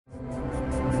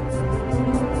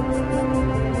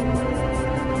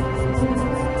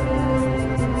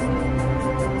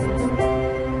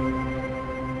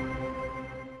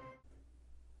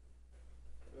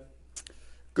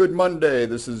Good Monday.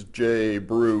 This is Jay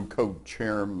Brew,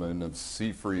 co-chairman of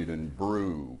Seafried and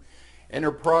Brew.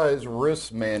 Enterprise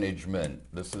Risk Management.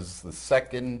 This is the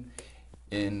second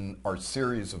in our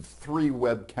series of 3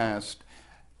 webcasts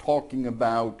talking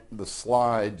about the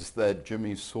slides that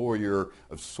Jimmy Sawyer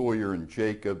of Sawyer and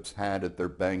Jacobs had at their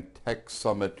Bank Tech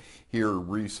Summit here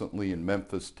recently in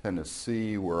Memphis,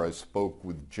 Tennessee, where I spoke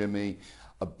with Jimmy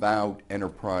about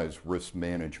enterprise risk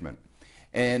management.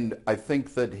 And I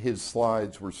think that his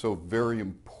slides were so very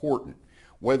important.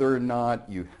 Whether or not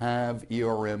you have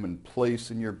ERM in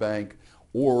place in your bank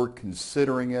or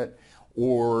considering it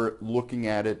or looking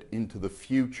at it into the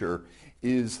future,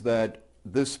 is that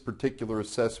this particular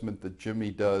assessment that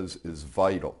Jimmy does is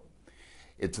vital.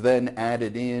 It's then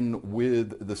added in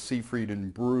with the Seafried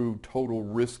and Brew Total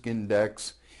Risk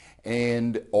Index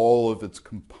and all of its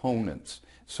components,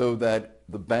 so that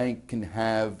the bank can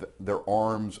have their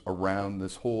arms around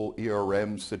this whole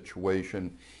ERM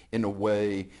situation in a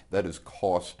way that is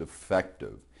cost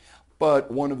effective. But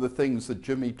one of the things that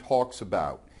Jimmy talks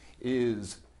about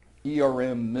is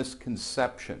ERM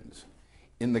misconceptions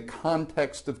in the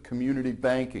context of community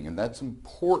banking, and that's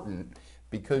important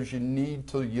because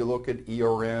you look at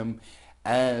ERM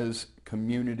as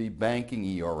community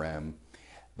banking ERM,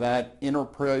 that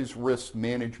enterprise risk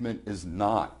management is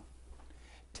not.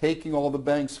 Taking all the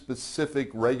bank-specific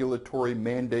regulatory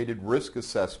mandated risk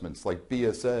assessments like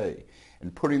BSA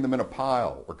and putting them in a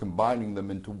pile or combining them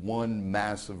into one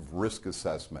massive risk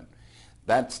assessment.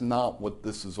 That's not what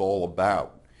this is all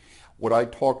about. What I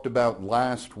talked about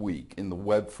last week in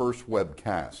the first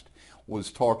webcast was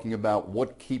talking about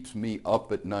what keeps me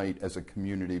up at night as a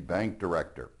community bank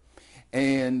director.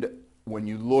 And when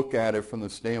you look at it from the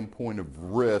standpoint of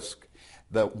risk,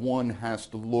 that one has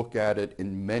to look at it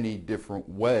in many different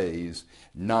ways,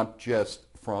 not just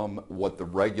from what the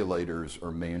regulators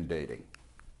are mandating.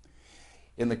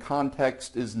 In the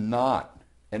context is not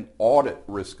an audit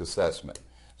risk assessment.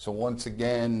 So once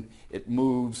again, it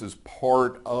moves as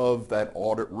part of that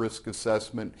audit risk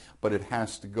assessment, but it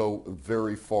has to go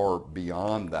very far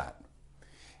beyond that.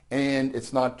 And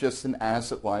it's not just an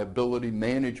asset liability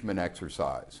management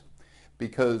exercise,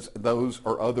 because those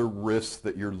are other risks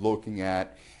that you're looking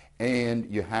at, and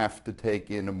you have to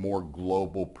take in a more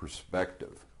global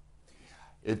perspective.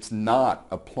 It's not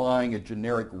applying a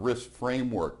generic risk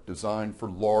framework designed for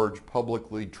large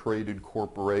publicly traded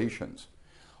corporations.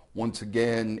 Once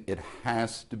again, it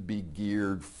has to be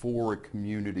geared for a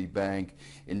community bank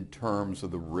in terms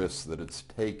of the risks that it's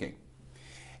taking.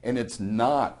 And it's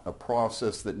not a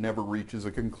process that never reaches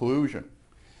a conclusion.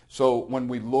 So when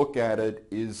we look at it,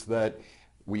 is that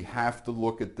we have to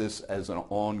look at this as an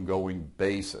ongoing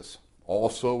basis.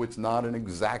 Also, it's not an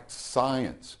exact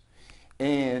science,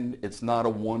 and it's not a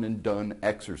one and done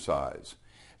exercise.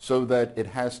 So that it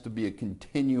has to be a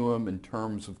continuum in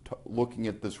terms of looking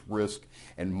at this risk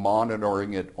and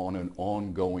monitoring it on an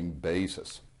ongoing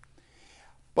basis.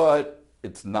 But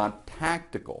it's not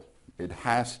tactical. It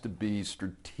has to be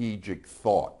strategic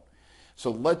thought. So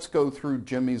let's go through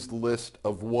Jimmy's list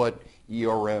of what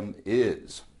ERM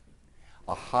is.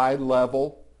 A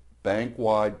high-level,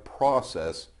 bank-wide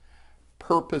process,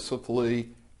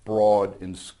 purposefully broad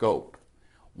in scope.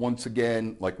 Once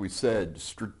again, like we said,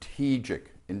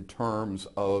 strategic in terms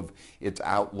of its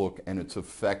outlook and its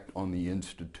effect on the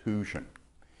institution.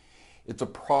 It's a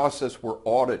process where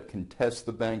audit can test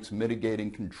the bank's mitigating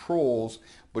controls,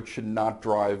 but should not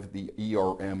drive the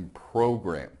ERM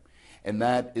program. And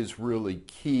that is really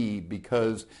key,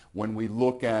 because when we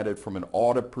look at it from an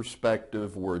audit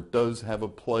perspective, where it does have a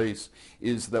place,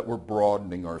 is that we're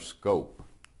broadening our scope.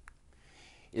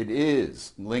 It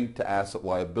is linked to asset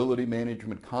liability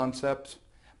management concepts,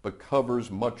 but covers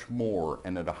much more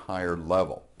and at a higher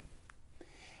level.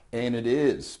 And it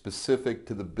is specific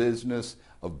to the business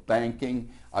of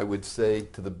banking, I would say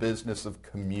to the business of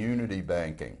community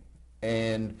banking.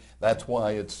 And that's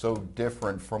why it's so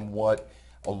different from what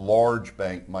a large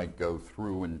bank might go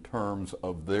through in terms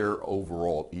of their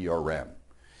overall ERM.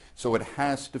 So it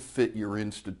has to fit your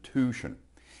institution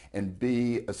and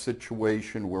be a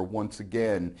situation where, once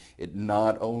again, it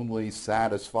not only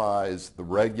satisfies the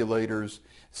regulators,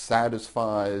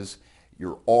 satisfies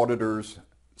your auditors,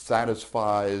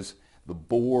 satisfies the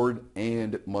board,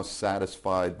 and it must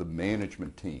satisfy the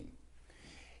management team.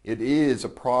 It is a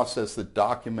process that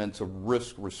documents a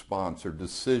risk response or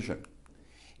decision.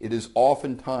 It is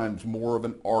oftentimes more of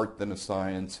an art than a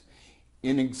science,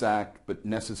 inexact but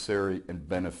necessary and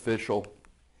beneficial.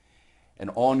 An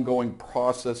ongoing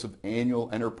process of annual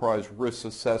enterprise risk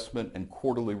assessment and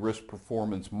quarterly risk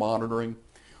performance monitoring,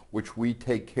 which we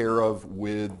take care of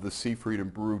with the Seafried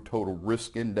and Brew Total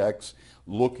Risk Index.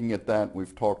 Looking at that,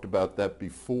 we've talked about that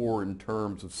before in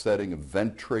terms of setting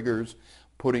event triggers,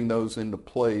 putting those into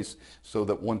place so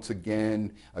that once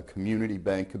again a community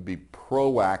bank could be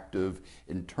proactive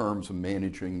in terms of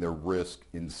managing their risk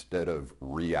instead of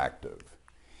reactive.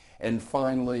 And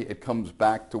finally, it comes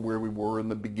back to where we were in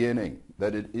the beginning,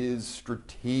 that it is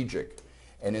strategic.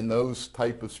 And in those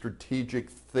type of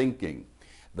strategic thinking,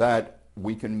 that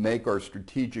we can make our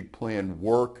strategic plan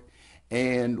work,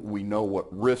 and we know what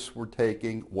risks we're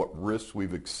taking, what risks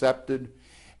we've accepted,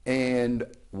 and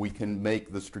we can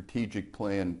make the strategic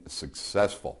plan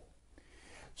successful.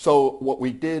 So what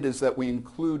we did is that we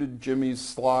included Jimmy's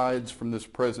slides from this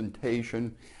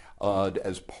presentation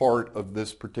as part of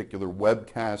this particular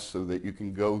webcast so that you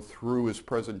can go through his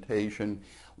presentation,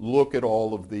 look at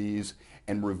all of these,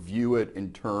 and review it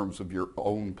in terms of your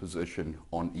own position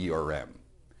on ERM.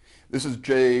 This is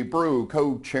Jay Brew,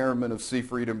 co-chairman of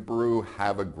Seafried and Brew.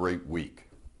 Have a great week.